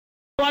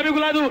O amigo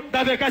lá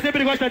da VK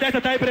sempre gosta dessa,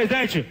 tá aí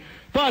presente.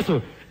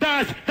 Posso?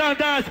 Dance,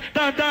 dance,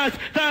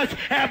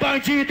 é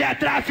bandido, é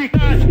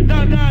traficante.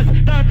 Dance,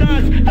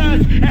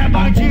 é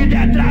bandido,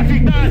 é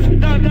traficante.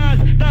 Dance,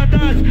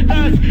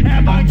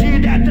 é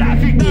bandido, é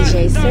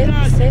traficante.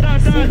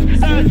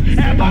 Dance,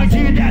 é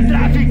bandido, é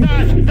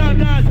traficante.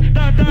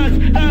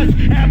 Dance,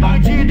 é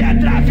bandido, é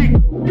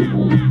traficante.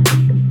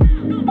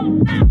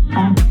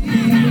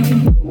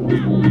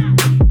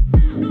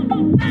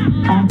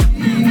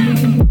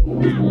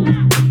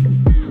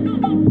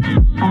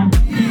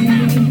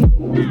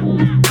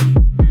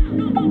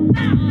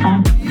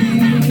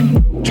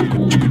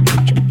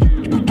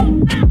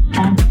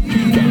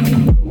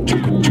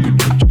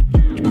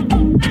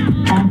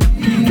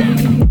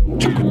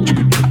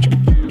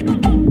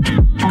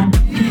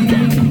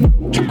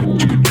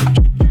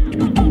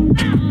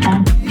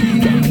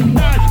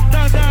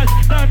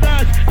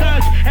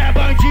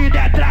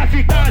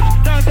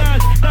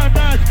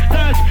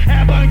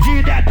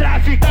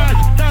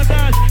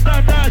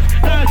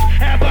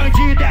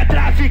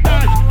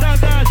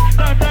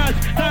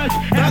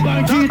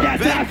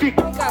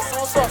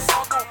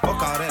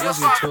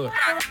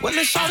 What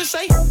did Shawty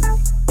say?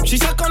 She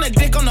suck on that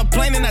dick on the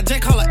plane and I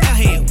just call her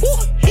airhead.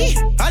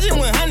 I just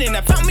went hunting,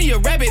 I found me a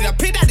rabbit, I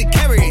picked out the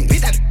carrot. I'm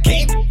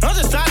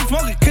just started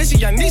smoking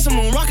cushy, I need some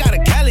moon rock out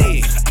of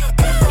Cali.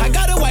 I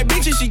got a white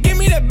bitch and she give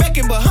me that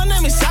Beckett, but her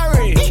name is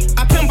Sari.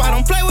 I pimp, I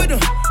don't play with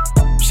them.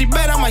 She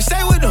bet I might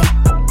stay with them.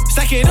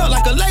 Stack it up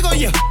like a Lego,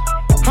 yeah.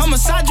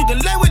 Homicide, you can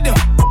lay with them.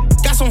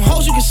 Got some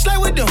hoes, you can slay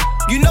with them.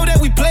 You know that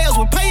we players,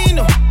 we're paying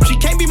them. She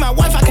can't be my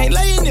wife, I can't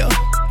lay in there.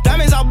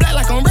 Diamonds all black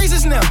like I'm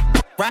racist now.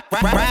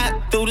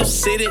 Ride through the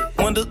city,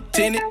 window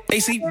tinted,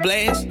 AC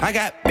blast. I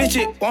got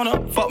bitches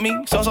wanna fuck me,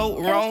 so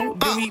wrong,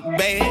 do me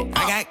bad.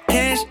 I got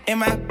cash in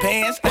my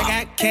pants, I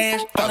got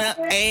cash on her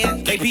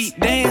ass. AP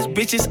dance,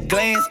 bitches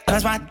glance,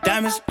 cause my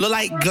diamonds look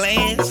like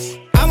glass.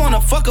 I wanna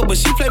fuck her, but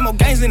she play more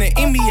games than the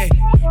NBA.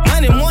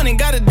 Monday morning,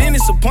 got a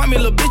dentist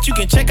appointment, little bitch, you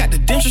can check out the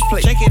dentist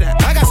plate. Check it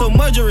out. I got so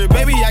much jewelry,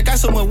 baby, I got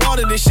so much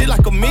water, this shit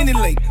like a mini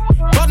lake.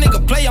 Fuck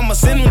nigga play, I'ma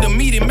send him to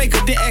meeting, make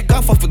a then act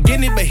off for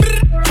forgetting it, babe.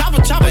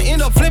 Chopper,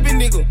 end up flipping,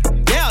 nigga.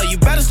 Yeah, you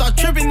better start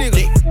tripping,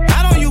 nigga.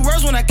 I don't use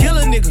words when I kill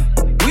a nigga.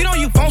 We don't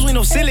use phones with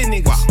no silly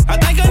niggas. I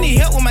think I need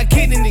help with my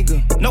kidney,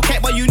 nigga. No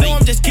cap, but you know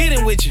I'm just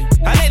kidding with you.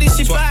 I let this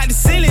shit fly at the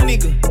ceiling,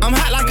 nigga. I'm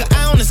hot like an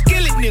eye on the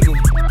skillet, nigga.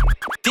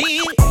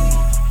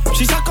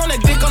 She suck on that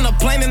dick on the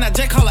plane and I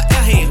just call her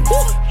airhead.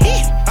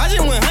 I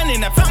just went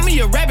hunting, I found me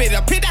a rabbit,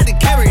 I picked out the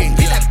carrot.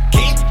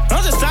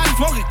 I'm just started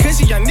smoking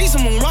cushy, I need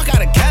some moon rock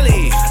out of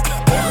Cali.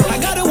 I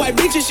got a white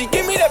bitch and she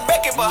give me that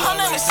Beckett, but her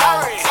name is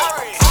Sari.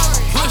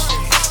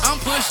 Pushing, I'm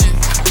pushing,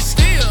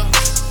 still.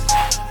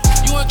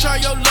 You wanna try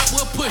your luck,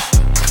 we'll push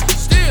it.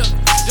 Still,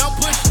 don't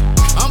push it,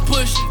 I'm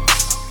pushing.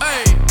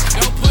 Hey,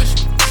 don't push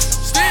it.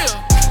 Still,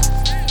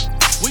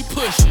 we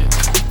push it.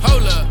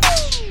 Hold up.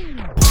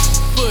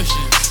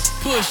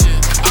 Push it,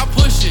 I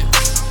push it.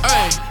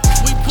 Hey,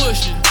 we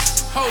push it.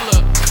 Hold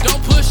up,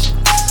 don't push it.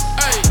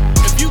 Hey,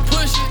 if you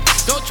push it,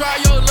 don't try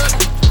your luck.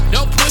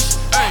 Don't push it.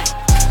 Hey,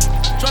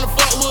 tryna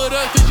fuck with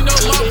us, cause you know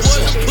my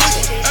boys are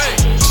pushing. Hey,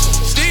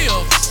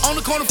 still on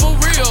the corner for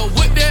real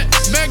with that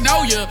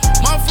Magnolia.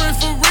 My friends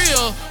for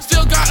real,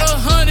 still got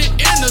 100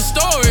 in the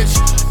storage.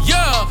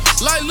 Yeah,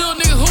 like little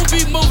niggas who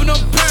be moving them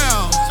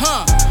pounds,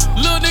 huh?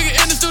 Little nigga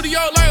in the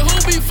studio, like who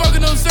be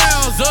fucking them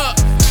sounds up?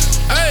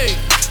 Hey.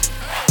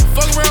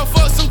 Fuck around,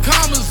 fuck some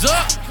commas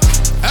up.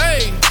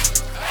 Hey,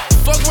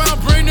 fuck around,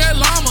 bring that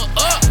llama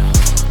up.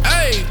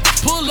 Hey,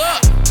 pull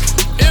up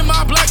in my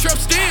black truck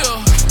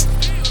still.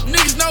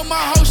 Niggas know my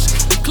whole shit.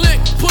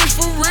 Click, push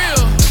for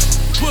real.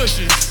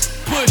 Push it.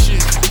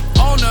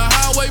 On the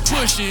highway,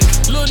 push it.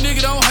 Little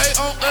nigga don't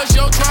hate on us,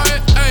 yo, try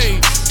it. Hey,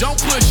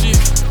 don't push it.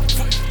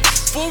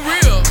 For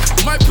real,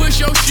 might push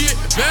your shit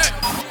back.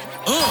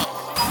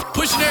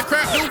 Pushing that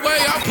crap the way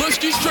I push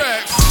these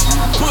tracks.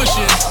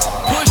 Pushing,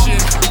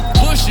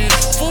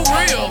 for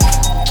real.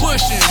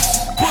 Pushing,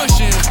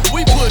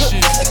 we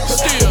pushing,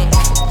 still.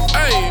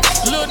 Hey,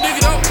 little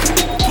nigga don't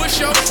push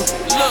your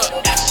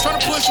look.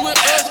 Tryna push with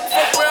us,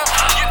 fuck around,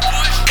 get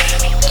pushed.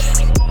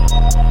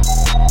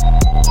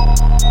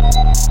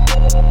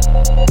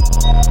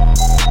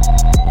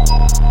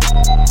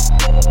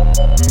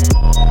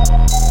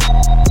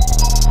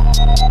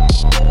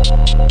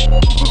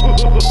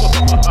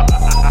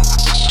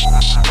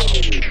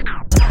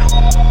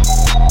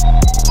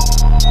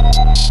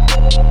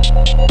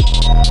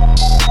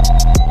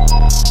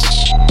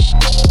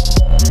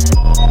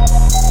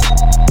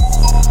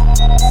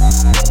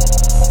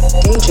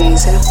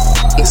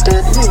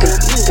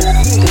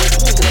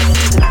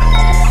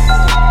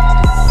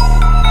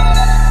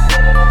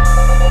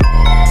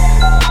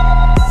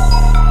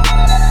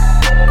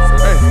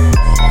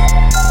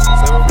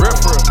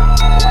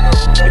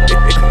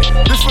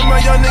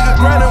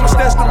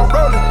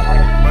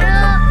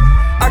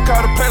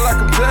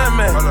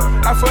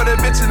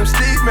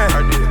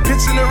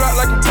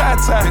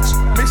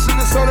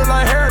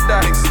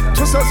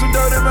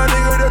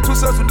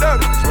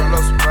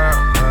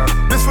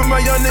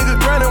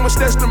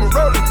 stash them and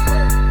rollin'.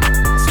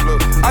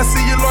 I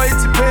see your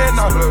loyalty paying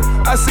off.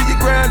 I see your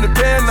grind and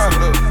paying off.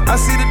 I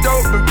see the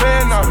dope and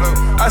paying off.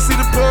 I see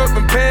the pub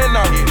and paying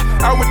off.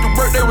 I went to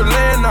work, they were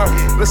laying off.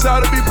 Let's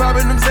all be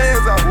popping them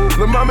Zans off.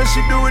 Lil' mama,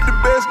 she do it the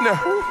best now.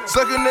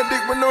 Sucking that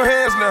dick with no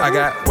hands now. I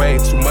got way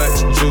too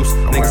much juice,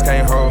 niggas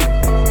can't hold me.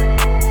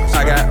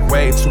 I got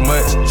way too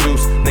much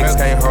juice, niggas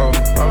can't hold me.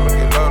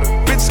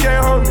 Bitches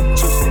can't hold me.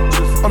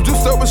 I'm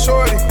juiced up with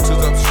shorty.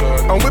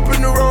 I'm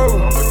whipping the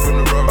road.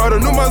 All the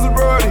new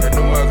Maserati.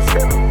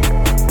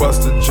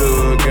 Bust a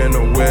jug in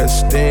the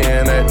West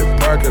End at the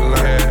parking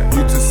lot.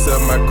 You just sell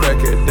my crack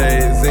at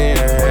Days Inn,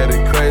 had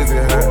it crazy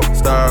hot.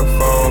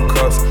 Styrofoam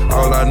cups,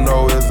 all I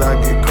know is I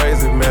get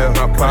crazy, man.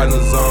 My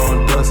partners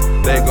on dust,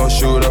 they gon'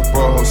 shoot up a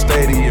whole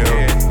stadium.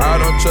 I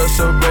don't trust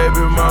your baby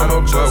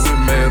mama, but we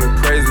made a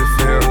crazy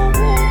film.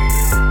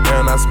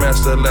 And I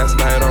smashed her last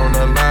night on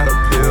a lot of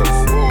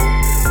pills.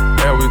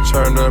 And we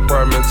turned the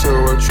apartment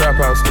to a trap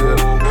house still.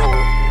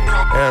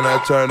 And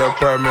I turned the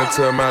apartment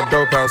to my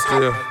dope house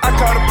still. I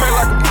caught a prey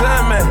like I'm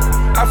John, man.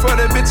 I fucked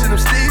that bitch in them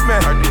Steve,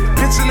 man.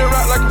 Pitching the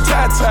rock like I'm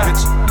tie-tie.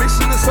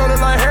 Mixing the soda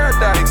like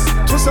Herodix.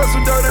 Twist up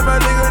some dirty, my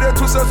nigga, that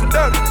twist up some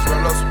dirty.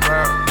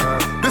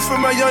 This for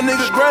my young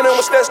niggas grinding, we'll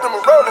stash them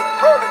and rollin'.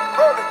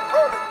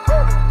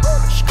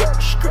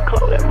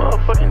 Close that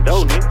motherfucking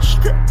door,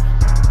 nigga.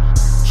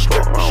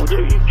 What's wrong with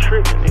you? You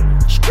tripping, nigga.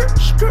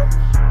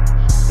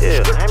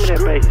 Yeah, hand me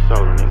that baking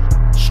soda, nigga.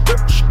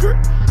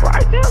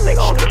 Right down, nigga,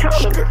 on the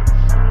counter.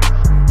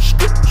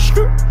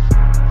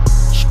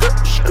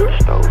 Cut the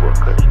stove up,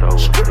 cut the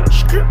stove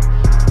up.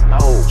 No,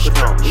 put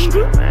it on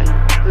medium, man.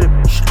 You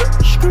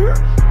tripping.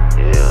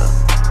 Yeah.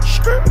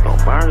 You gon'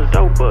 burn the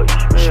dope up, you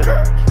smell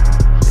it.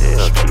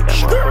 Yeah, keep that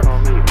motherfucker on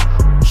medium.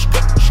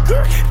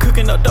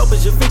 Cooking up dope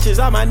as your bitches,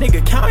 all my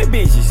nigga counting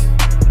bitches.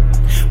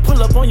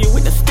 Pull up on you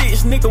with the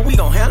sticks, nigga, we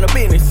gon' handle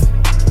business.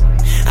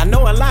 I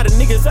know a lot of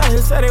niggas out here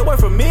say they work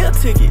for meal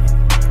ticket.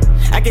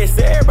 I guess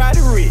everybody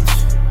rich.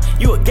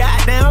 You a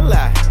goddamn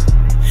lie.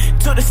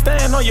 Took the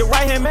stand on your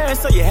right hand man,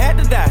 so you had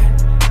to die.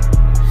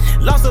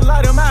 Lost a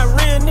lot of my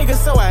real niggas,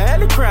 so I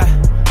had to cry.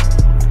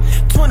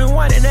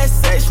 21 and that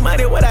sex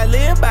money, what I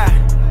live by.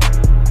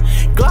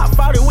 Glock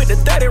 40 with the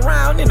 30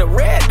 round in the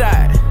red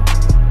dot.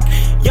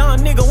 Young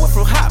nigga went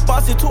from hot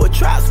bossy to a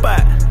trap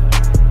spot.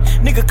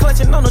 Nigga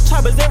clutching on the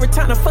choppers every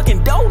time the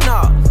fucking door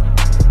knock.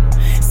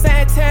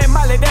 Santan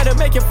Molly, that'll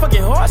make your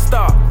fucking heart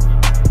stop.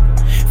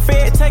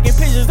 Fed taking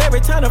pictures every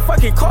time the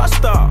fucking car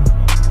stop.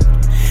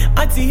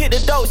 Auntie hit the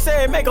dope,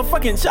 said make a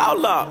fucking jaw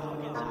lock.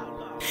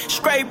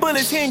 Straight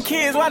bullets hitting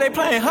kids while they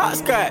playing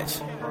hopscotch.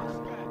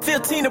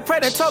 15 the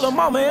pregnant told her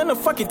mama in the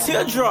fucking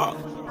teardrop.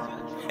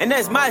 And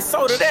that's my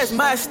soda, that's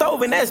my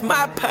stove, and that's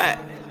my pot.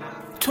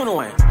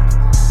 21.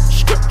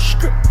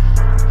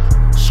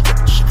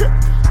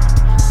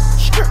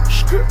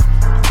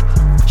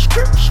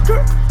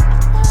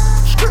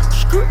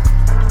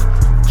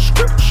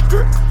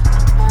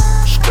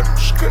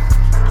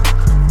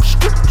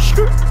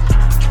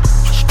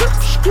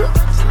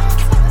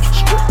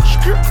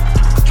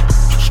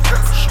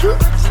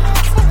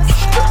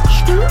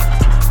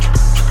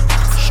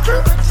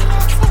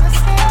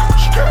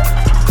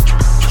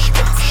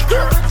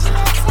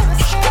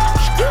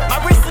 My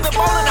wrist in the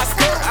bowl and I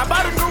skirt. I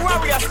bought a new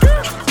Rari, I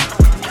skirt.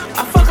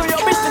 I fuck on your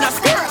bitch and I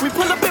skirt. We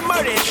pull up in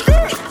murder and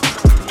skirt.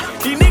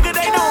 These niggas,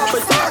 they know I'm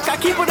berserk. I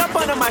keep it up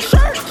under my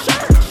shirt.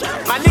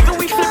 My nigga,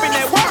 we flipping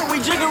that work.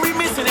 We jigger, we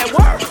missing that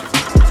work.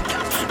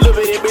 Little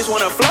bitty bitch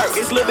wanna flirt.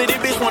 This little bitty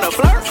bitch wanna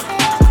flirt.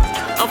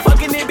 I'm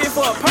fucking it bitch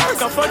for a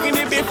perk. I'm fucking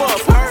it bitch for a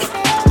perk.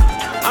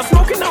 I'm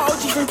smoking on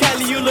OG from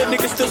Cali. You little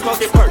niggas still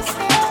smoking perks.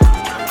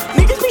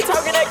 Niggas be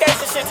talking that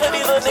gangsta shit till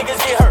these little niggas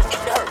get hurt.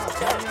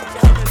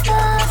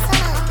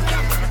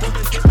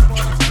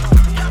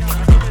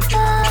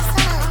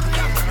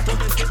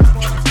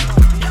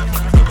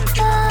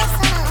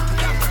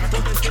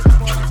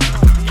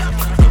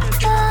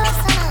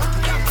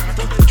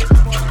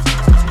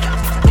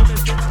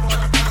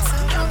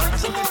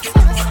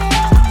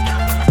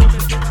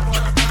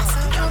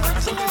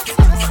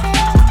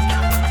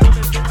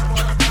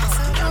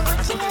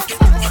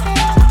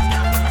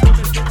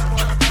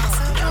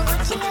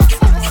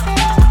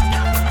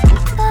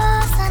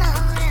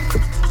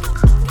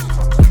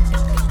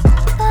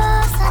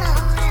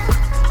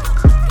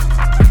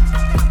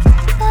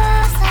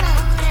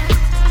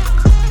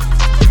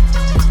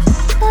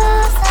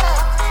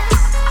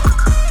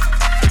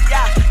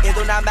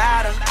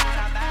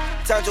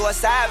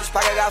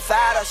 Pocket got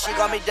fatter, she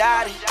call me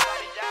daddy.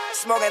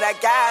 Smoking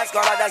that gas,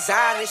 got all that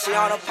Zany, she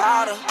on a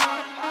powder.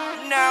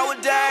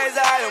 Nowadays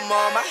I am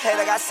on my head,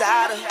 I got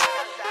sadder.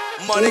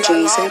 Money got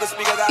longer,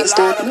 speaker got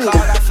louder,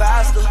 car got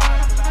faster.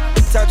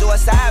 Turn to a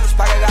savage,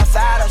 pocket got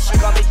fatter, she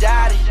call me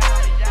daddy.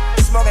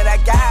 Smoking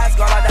that gas,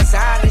 got all that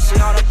Zany, she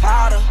on a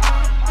powder.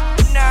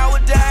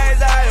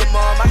 Nowadays I am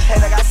on my head,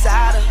 I got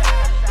sadder.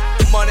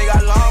 Money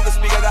got longer,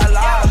 speaker got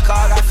louder,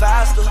 car got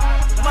faster.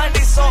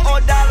 Money so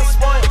old, dollar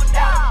spoiled.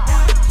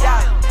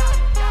 Yeah,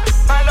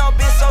 my little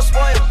bitch so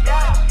spoiled.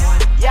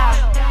 Yeah,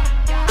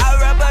 I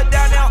rub her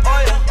down in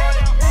oil.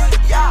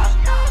 Yeah,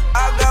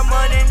 I got money.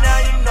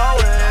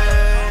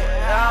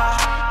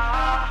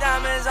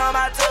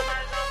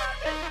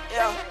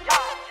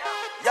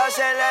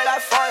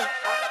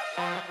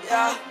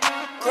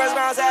 Chris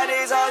Brown said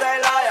these hoes ain't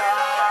loyal.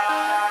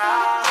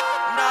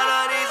 None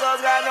of these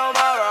hoes got no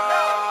moral.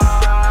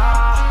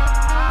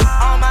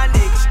 All my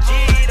niggas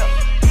cheater.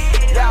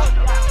 Yeah.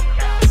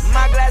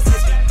 My glasses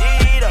be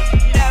deed up.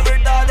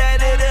 Never thought that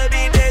it'd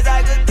be days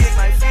I could kick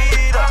my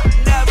feet up.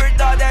 Never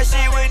thought that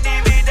she would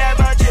need me that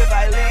much if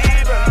I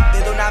leave her.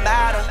 It do not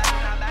matter.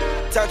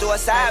 Turn to a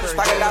savage,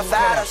 pocket got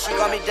fatter. She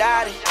call me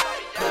daddy.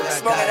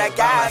 Smoking that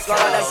gas, going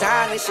on that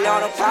Zany, she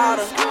on the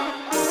powder.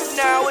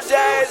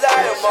 Nowadays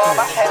I am on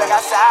my head, I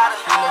got cider.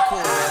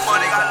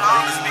 Money got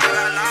long, the speaker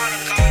got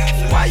louder.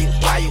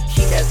 Why you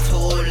keep that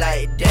tool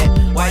like that?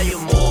 Why you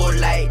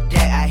move like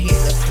that? I hit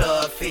the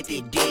club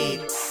 50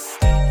 deep.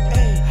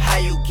 How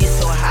you get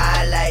so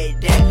high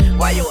like that?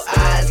 Why your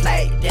eyes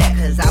like that?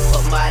 Cause I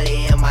put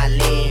Molly in my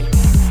lean.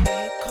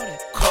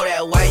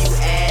 Kodak, why you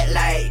act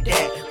like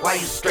that? Why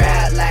you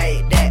strap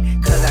like that?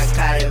 Cause I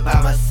got it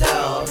by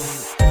myself.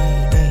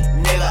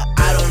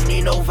 I don't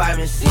need no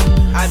vitamin C.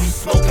 I be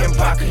smoking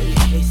broccoli.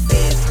 They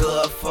say it's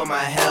good for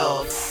my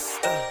health.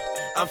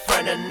 I'm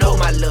from the know,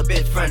 my little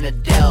bitch from the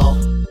Dell.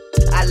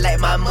 I like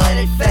my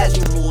money fast,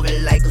 you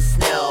moving like a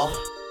snail.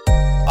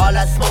 All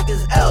I smoke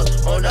is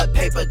L's on a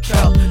paper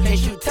trail. Can't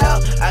you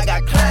tell? I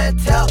got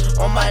clientele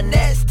on my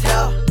next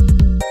tail.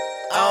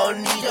 I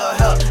don't need your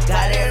help,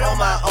 got it on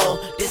my own.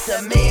 This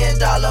 $1 million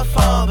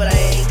phone, but I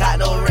ain't got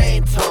no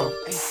ringtone.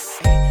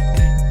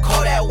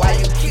 Kodak, why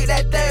you keep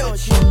that thing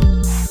with you?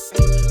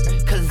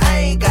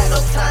 Ain't got no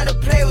time to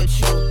play with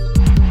you.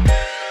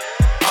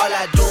 All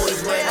I do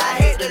is when I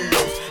hit the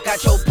loose.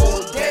 Got your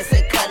boo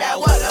dancing, cut that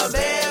water,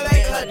 man,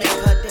 make her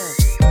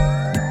dance.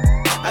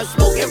 I'm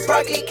smoking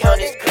broccoli,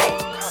 counting cream.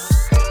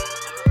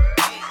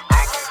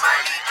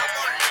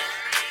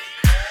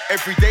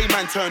 Every day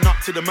man turn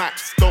up to the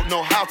max, don't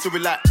know how to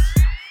relax.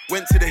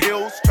 Went to the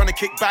hills, trying to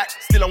kick back,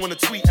 still I wanna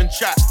tweet and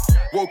chat.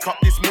 Woke up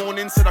this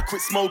morning, said I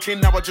quit smoking,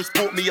 now I just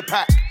bought me a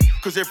pack.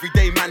 Cause every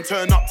day man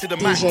turn up to the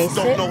max,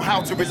 don't know how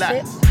to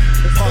relax.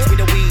 Pass me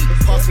the weed,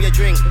 pass me a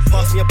drink,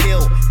 pass me a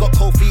pill. Got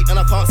cold feet and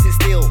I can't sit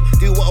still.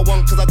 Do what I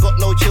want cause I got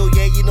no chill.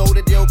 Yeah, you know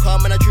the deal,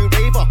 calm and a true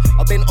raver.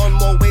 I've been on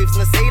more waves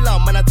than a sailor.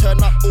 Man, I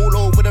turn up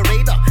all over the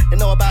radar. They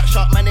know about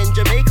Shark Man in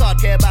Jamaica.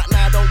 Care about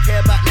now, don't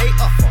care about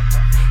later.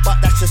 But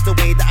that's just the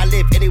way that I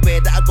live. Anywhere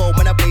that I go,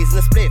 man, I blaze in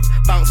a split.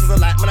 Bouncers are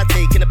like, man, I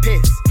taking a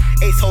piss.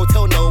 Ace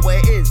Hotel, know where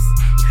it is.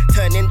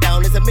 Turning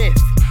down is a myth.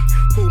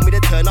 Call me the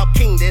turn up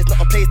king. There's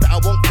not a place that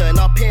I won't turn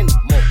up in.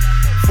 More.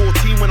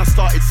 14 when I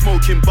started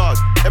smoking bud.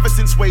 Ever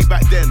since way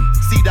back then.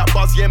 See that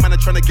buzz, yeah man, I'm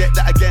trying to get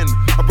that again.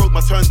 I broke my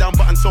turn down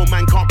button so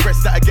man can't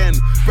press that again.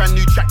 Brand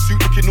new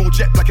tracksuit looking all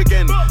jet black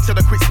again. Said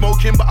I quit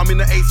smoking but I'm in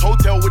the Ace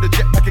Hotel with a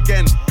jetpack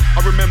again. I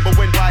remember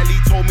when Wiley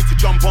told me to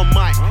jump on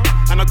mic.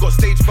 And I got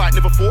stage fright,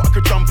 never thought I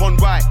could jump on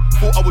right.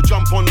 Thought I would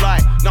jump on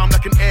light. Now I'm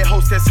like an air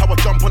hostess, how I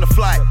jump on a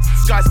flight.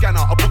 Sky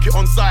scanner, I book it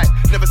on site.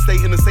 Never stay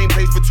in the same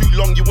place for too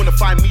long. You wanna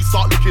find me,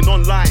 start looking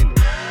online.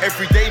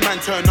 Every day man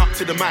turn up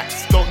to the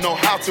max. Don't know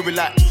how to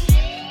relax.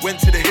 Went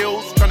to the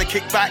hills, trying to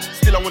kick back.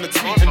 Still I wanna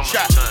tweet and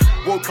chat.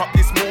 Woke up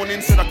this morning,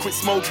 said I quit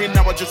smoking.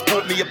 Now I just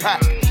bought me a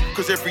pack.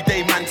 Cause every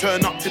day man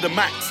turn up to the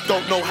max.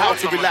 Don't know how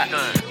to relax.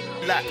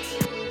 Relax,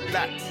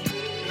 relax,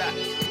 relax,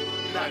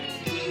 relax.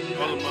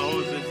 All of my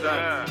hoes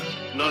exotic.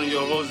 None of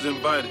your hoes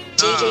invited.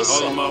 DJ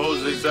All of my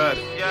hoes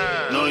exotic.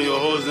 None of your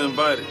hoes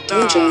invited.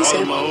 DJ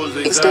All of my hoes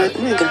exotic.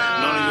 None of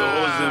your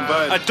hoes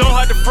invited. I don't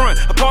have the front.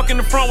 I park in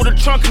the front with a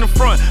trunk in the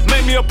front.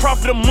 Make me a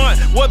profit a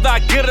month. Whether I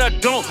get it or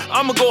don't,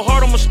 I'ma go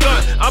hard on my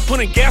stunt. I'm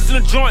putting gas in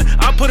the joint.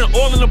 I'm putting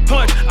oil in the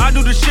punch. I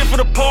do this shit for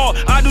the paw.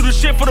 I do this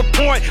shit for the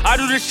point. I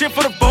do this shit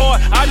for the boy.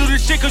 I do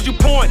this shit cause you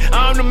point.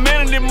 I'm the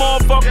man in them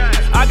motherfucker.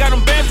 I got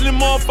them bands in them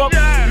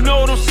motherfucker. You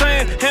know what I'm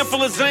saying?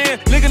 Handful of Zan.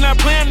 Nigga not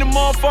playing them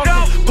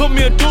motherfucker. Put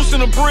me a deuce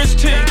in a bridge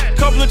team.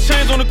 Couple of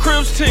chains on the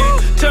Cribs team.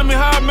 Tell me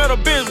how I met a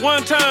bitch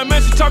one time.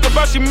 Man, she talk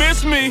about she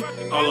missed me.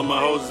 All of my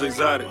hoes is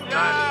exotic.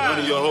 None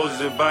of your hoes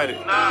is invited.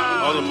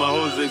 All of my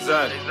hoes is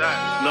exotic.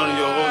 None of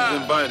your hoes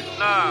is invited.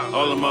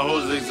 All of my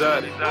hoes is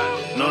exotic.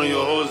 None of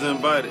your hoes is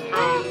invited.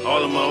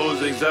 All of my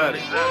hoes is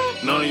exotic.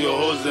 None of your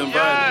hoes is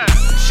invited.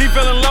 She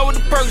fell in love with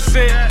the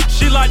Percocet.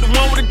 She like the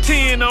one with the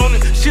 10 on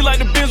it. She like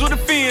the Benz with the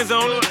fins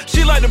on it.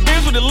 She like the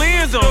Benz with the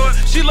lens on it.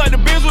 She like the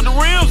Benz with the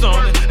rims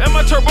on it. And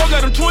my turbo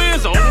got them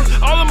twins on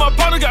it. All of my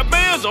partners got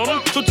bands on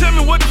them. So tell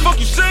me what the fuck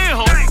you saying,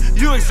 homie?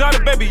 You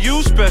exotic, baby,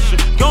 you special.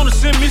 Gonna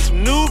send me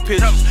some new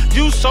pictures.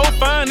 You so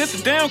fine, it's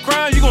a damn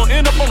crime. You gon'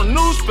 end up on a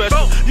news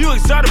special. You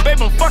exotic,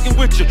 baby, I'm fucking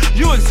with you.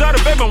 You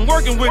exotic, baby, I'm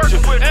working with you.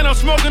 And I'm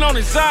smoking on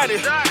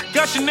exotic.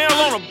 Got Chanel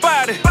on her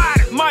body.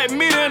 Might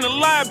meet her in the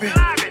lobby.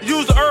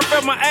 Use the earth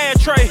at my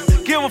ashtray.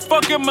 Give a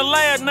fuck in my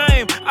last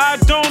name. I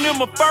don't in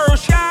my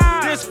first.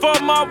 This for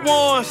my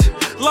ones.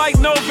 Like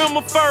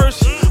November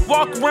 1st.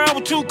 Walk around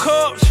with 2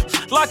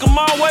 cups. Like I'm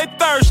always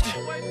thirsty.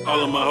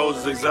 All of my hoes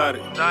is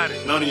exotic.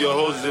 None of your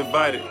hoes is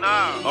invited.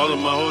 All of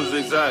my hoes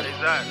is exotic.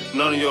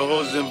 None of your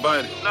hoes is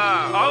invited.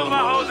 All of my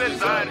hoes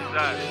exotic.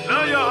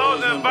 None of your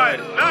hoes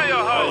invited. None of your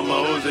hoes. All of my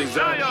hoes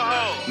exotic.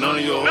 None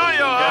of your hoes. None of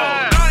your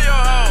hoes. None of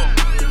your hoes.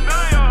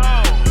 None of your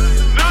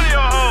hoes. None of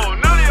your hoes.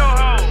 None of your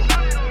hoes.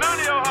 None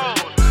of your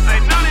hoes. Hey,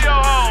 none of your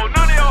hoes.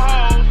 None of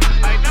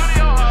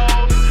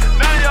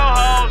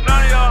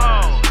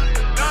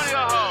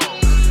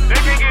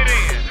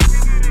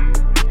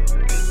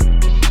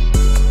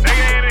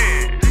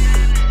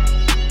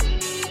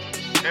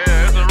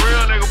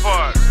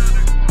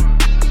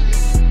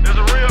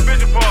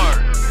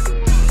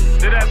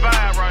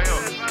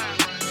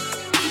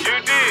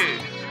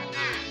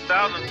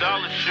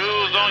 $1,000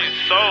 shoes on your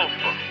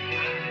sofa.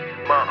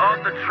 My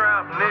other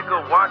trap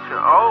nigga watching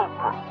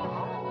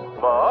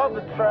Oprah. My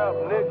other trap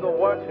nigga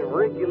watching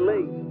Ricky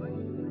Lee.